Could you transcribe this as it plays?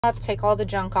up, take all the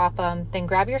junk off them, then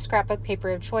grab your scrapbook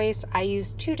paper of choice. I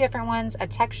use two different ones, a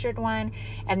textured one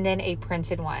and then a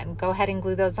printed one. Go ahead and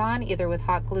glue those on either with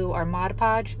hot glue or Mod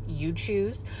Podge, you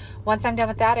choose. Once I'm done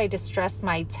with that, I distress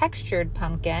my textured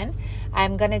pumpkin.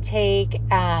 I'm going to take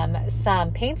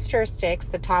some paint stir sticks,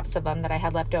 the tops of them that I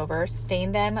had left over,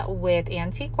 stain them with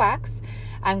antique wax.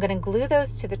 I'm going to glue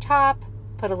those to the top,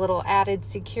 put a little added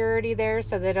security there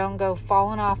so they don't go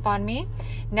falling off on me.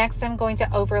 Next, I'm going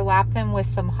to overlap them with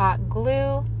some hot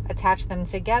glue, attach them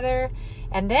together,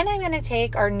 and then I'm going to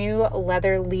take our new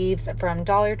leather leaves from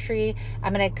Dollar Tree.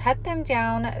 I'm going to cut them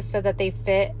down so that they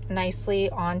fit nicely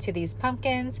onto these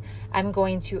pumpkins. I'm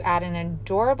going to add an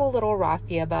adorable little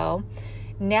raffia bow.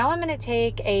 Now I'm going to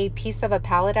take a piece of a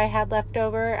palette I had left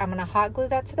over. I'm going to hot glue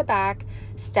that to the back,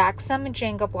 stack some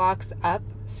Jenga blocks up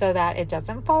so that it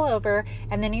doesn't fall over,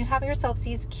 and then you have yourselves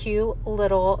these cute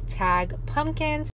little tag pumpkins.